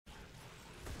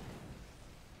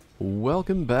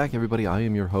Welcome back, everybody. I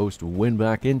am your host,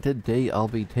 Winback, and today I'll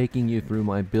be taking you through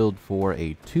my build for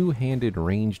a two-handed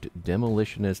ranged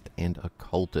demolitionist and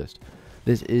occultist.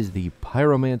 This is the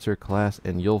Pyromancer class,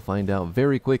 and you'll find out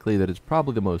very quickly that it's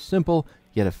probably the most simple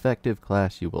yet effective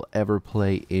class you will ever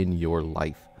play in your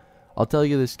life. I'll tell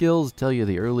you the skills, tell you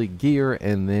the early gear,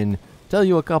 and then tell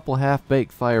you a couple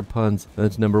half-baked fire puns.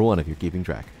 That's number one if you're keeping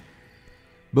track.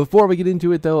 Before we get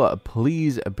into it, though,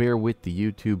 please bear with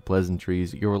the YouTube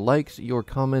pleasantries. Your likes, your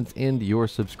comments, and your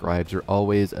subscribes are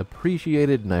always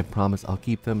appreciated, and I promise I'll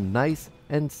keep them nice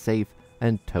and safe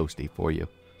and toasty for you.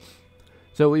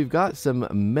 So we've got some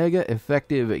mega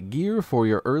effective gear for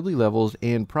your early levels,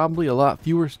 and probably a lot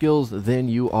fewer skills than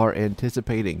you are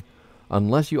anticipating.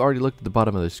 Unless you already looked at the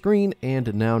bottom of the screen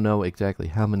and now know exactly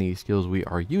how many skills we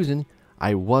are using,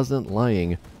 I wasn't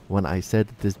lying when I said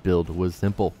that this build was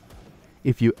simple.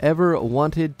 If you ever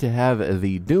wanted to have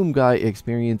the Doom Guy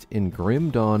experience in Grim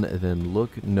Dawn, then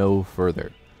look no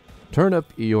further. Turn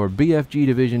up your BFG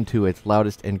division to its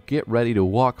loudest and get ready to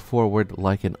walk forward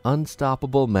like an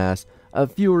unstoppable mass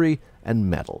of fury and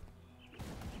metal.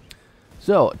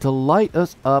 So, to light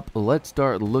us up, let's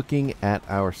start looking at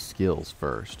our skills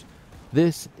first.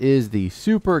 This is the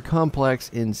super complex,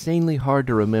 insanely hard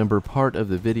to remember part of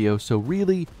the video, so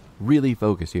really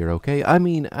focus here, okay? I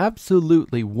mean,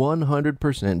 absolutely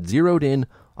 100% zeroed in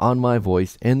on my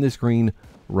voice and the screen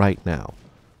right now.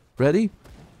 Ready?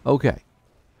 Okay.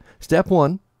 Step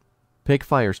 1, pick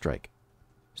Fire Strike.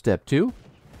 Step 2,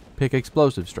 pick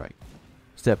Explosive Strike.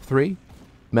 Step 3,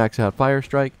 max out Fire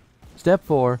Strike. Step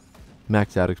 4,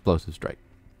 max out Explosive Strike.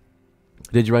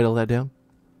 Did you write all that down?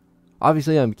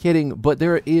 Obviously, I'm kidding, but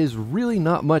there is really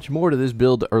not much more to this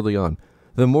build early on.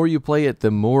 The more you play it, the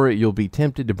more you'll be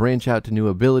tempted to branch out to new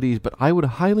abilities, but I would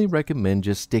highly recommend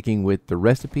just sticking with the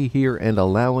recipe here and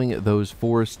allowing those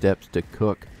 4 steps to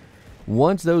cook.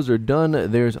 Once those are done,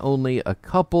 there's only a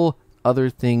couple other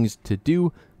things to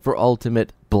do for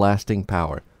ultimate blasting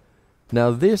power.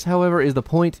 Now this, however, is the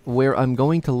point where I'm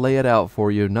going to lay it out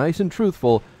for you nice and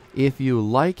truthful. If you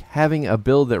like having a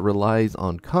build that relies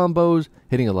on combos,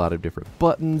 hitting a lot of different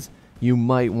buttons, you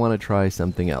might want to try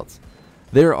something else.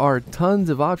 There are tons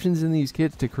of options in these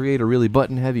kits to create a really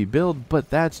button-heavy build, but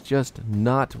that's just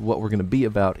not what we're going to be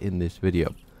about in this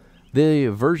video. The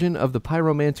version of the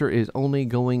Pyromancer is only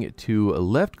going to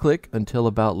left-click until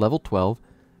about level 12,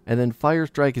 and then Fire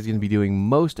Strike is going to be doing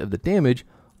most of the damage,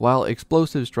 while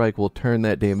Explosive Strike will turn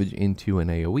that damage into an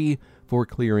AoE for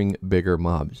clearing bigger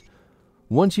mobs.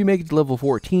 Once you make it to level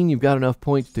 14, you've got enough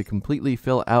points to completely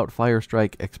fill out Fire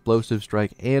Strike, Explosive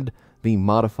Strike, and the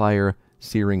modifier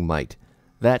Searing Might.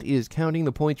 That is counting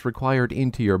the points required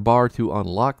into your bar to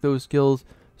unlock those skills,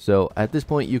 so at this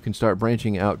point you can start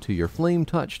branching out to your Flame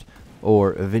Touched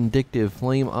or Vindictive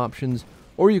Flame options,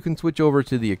 or you can switch over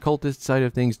to the Occultist side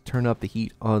of things to turn up the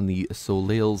heat on the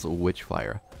Soleil's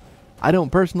Witchfire. I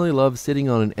don't personally love sitting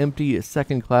on an empty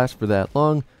second class for that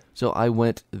long, so I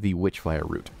went the Witchfire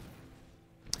route.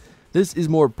 This is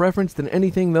more preference than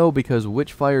anything though, because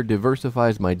Witchfire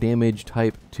diversifies my damage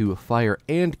type to fire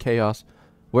and chaos,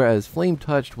 whereas Flame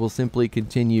Touched will simply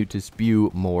continue to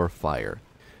spew more fire.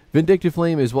 Vindictive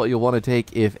Flame is what you'll want to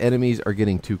take if enemies are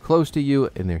getting too close to you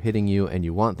and they're hitting you and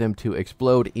you want them to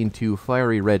explode into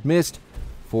fiery red mist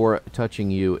for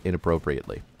touching you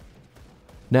inappropriately.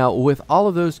 Now, with all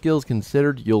of those skills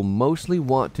considered, you'll mostly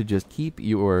want to just keep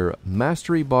your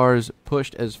mastery bars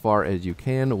pushed as far as you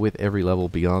can with every level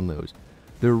beyond those.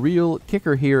 The real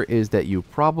kicker here is that you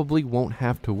probably won't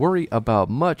have to worry about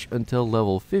much until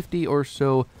level 50 or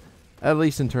so, at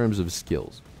least in terms of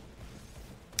skills.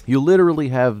 You literally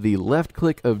have the left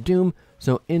click of doom,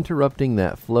 so interrupting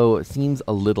that flow seems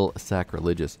a little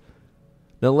sacrilegious.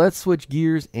 Now let's switch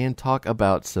gears and talk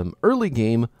about some early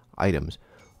game items.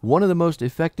 One of the most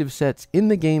effective sets in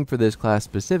the game for this class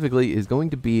specifically is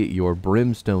going to be your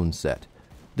Brimstone set.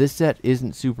 This set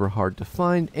isn't super hard to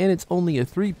find, and it's only a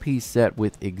 3-piece set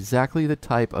with exactly the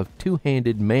type of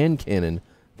two-handed man cannon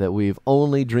that we've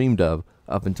only dreamed of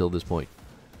up until this point.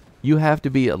 You have to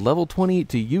be at level 20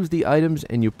 to use the items,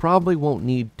 and you probably won't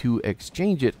need to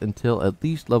exchange it until at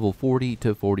least level 40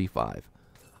 to 45.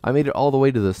 I made it all the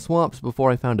way to the swamps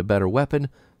before I found a better weapon,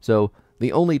 so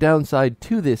the only downside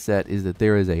to this set is that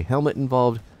there is a helmet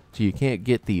involved, so you can't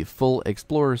get the full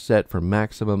Explorer set for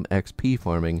maximum XP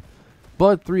farming.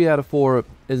 But 3 out of 4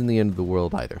 isn't the end of the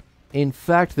world either. In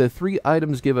fact, the 3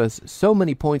 items give us so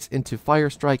many points into Fire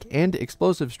Strike and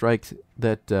Explosive Strikes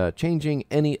that changing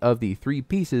any of the 3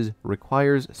 pieces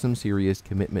requires some serious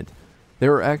commitment.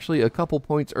 There were actually a couple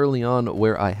points early on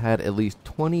where I had at least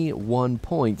 21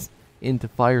 points into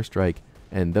Fire Strike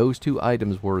and those two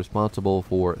items were responsible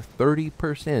for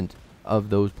 30% of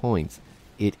those points.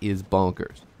 It is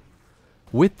bonkers.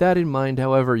 With that in mind,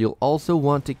 however, you'll also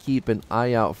want to keep an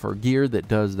eye out for gear that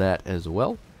does that as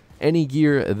well. Any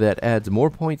gear that adds more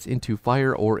points into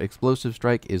fire or explosive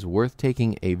strike is worth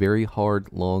taking a very hard,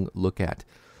 long look at.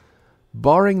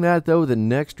 Barring that, though, the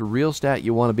next real stat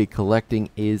you want to be collecting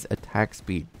is attack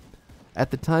speed.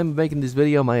 At the time of making this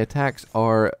video, my attacks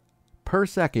are per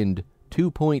second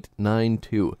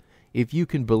 2.92. If you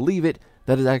can believe it,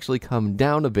 that has actually come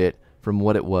down a bit from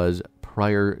what it was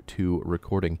prior to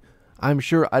recording. I'm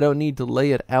sure I don't need to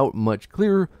lay it out much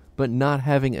clearer, but not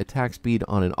having attack speed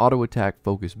on an auto attack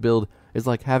focused build is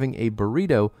like having a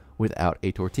burrito without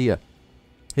a tortilla.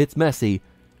 It's messy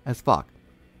as fuck.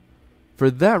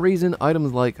 For that reason,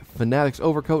 items like Fanatic's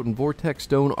Overcoat and Vortex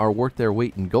Stone are worth their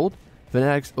weight in gold.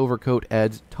 Fanatic's Overcoat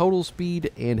adds total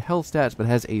speed and health stats, but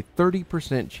has a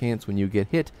 30% chance when you get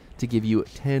hit to give you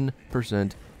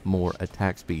 10% more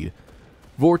attack speed.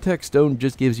 Vortex Stone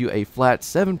just gives you a flat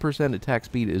 7% attack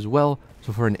speed as well,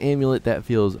 so for an amulet that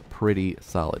feels pretty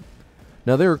solid.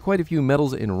 Now there are quite a few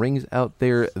medals and rings out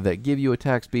there that give you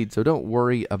attack speed, so don't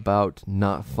worry about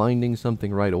not finding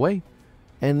something right away.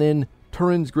 And then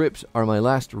Turin's Grips are my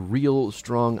last real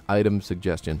strong item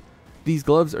suggestion. These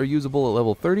gloves are usable at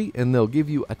level 30, and they'll give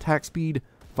you attack speed,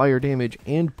 fire damage,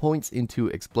 and points into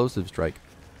explosive strike.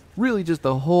 Really just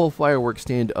the whole fireworks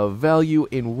stand of value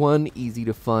in one easy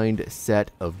to find set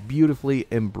of beautifully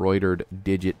embroidered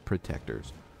digit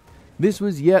protectors. This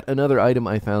was yet another item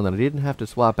I found that I didn't have to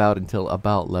swap out until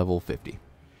about level 50.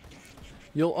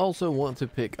 You'll also want to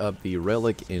pick up the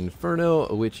Relic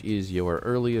Inferno, which is your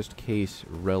earliest case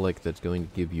relic that's going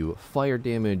to give you fire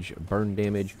damage, burn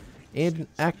damage, and an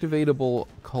activatable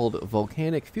called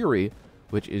Volcanic Fury,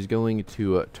 which is going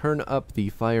to turn up the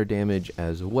fire damage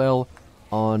as well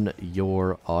on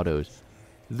your autos.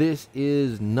 This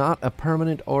is not a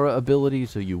permanent aura ability,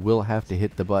 so you will have to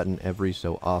hit the button every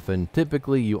so often.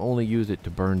 Typically, you only use it to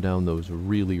burn down those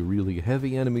really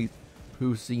heavy enemies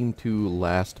who seem to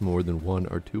last more than 1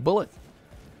 or 2 bullets.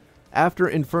 After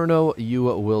Inferno, you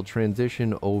will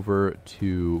transition over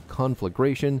to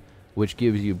Conflagration, which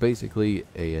gives you basically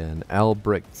an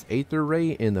Albrecht's Aether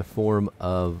Ray in the form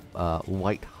of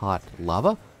white-hot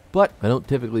lava. But I don't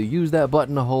typically use that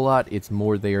button a whole lot. It's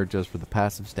more there just for the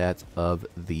passive stats of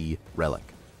the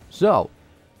relic. So,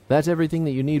 that's everything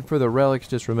that you need for the relics.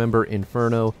 Just remember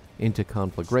Inferno into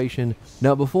Conflagration.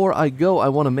 Now, before I go, I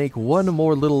want to make one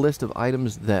more little list of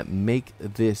items that make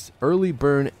this early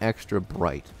burn extra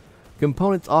bright.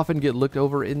 Components often get looked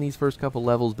over in these first couple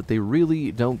levels, but they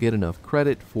really don't get enough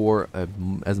credit for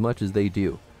as much as they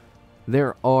do.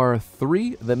 There are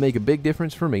 3 that make a big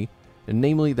difference for me. And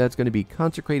namely, that's going to be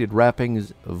Consecrated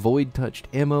Wrappings, Void Touched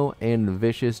Ammo, and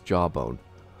Vicious Jawbone.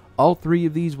 All 3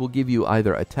 of these will give you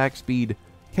either attack speed,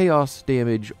 chaos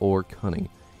damage, or cunning.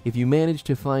 If you manage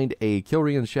to find a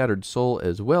Kilrian's Shattered Soul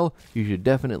as well, you should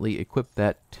definitely equip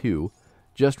that too.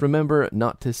 Just remember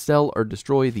not to sell or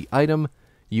destroy the item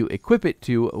you equip it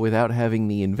to without having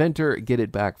the inventor get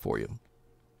it back for you.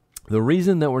 The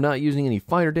reason that we're not using any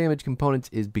fire damage components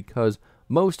is because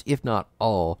most, if not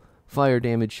all, fire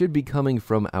damage should be coming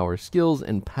from our skills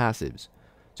and passives.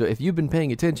 So if you've been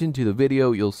paying attention to the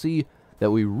video, you'll see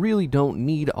that we really don't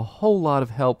need a whole lot of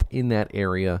help in that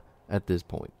area at this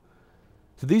point.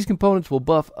 So these components will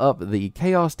buff up the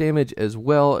chaos damage as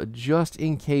well, just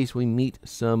in case we meet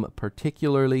some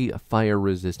particularly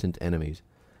fire-resistant enemies.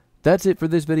 That's it for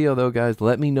this video though, guys.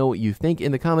 Let me know what you think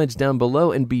in the comments down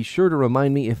below, and be sure to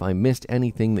remind me if I missed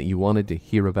anything that you wanted to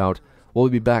hear about. We'll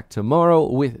be back tomorrow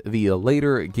with the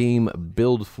later game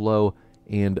build flow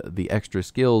and the extra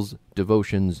skills,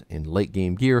 devotions, and late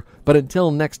game gear. But until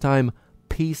next time,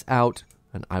 peace out,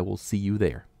 and I will see you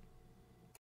there.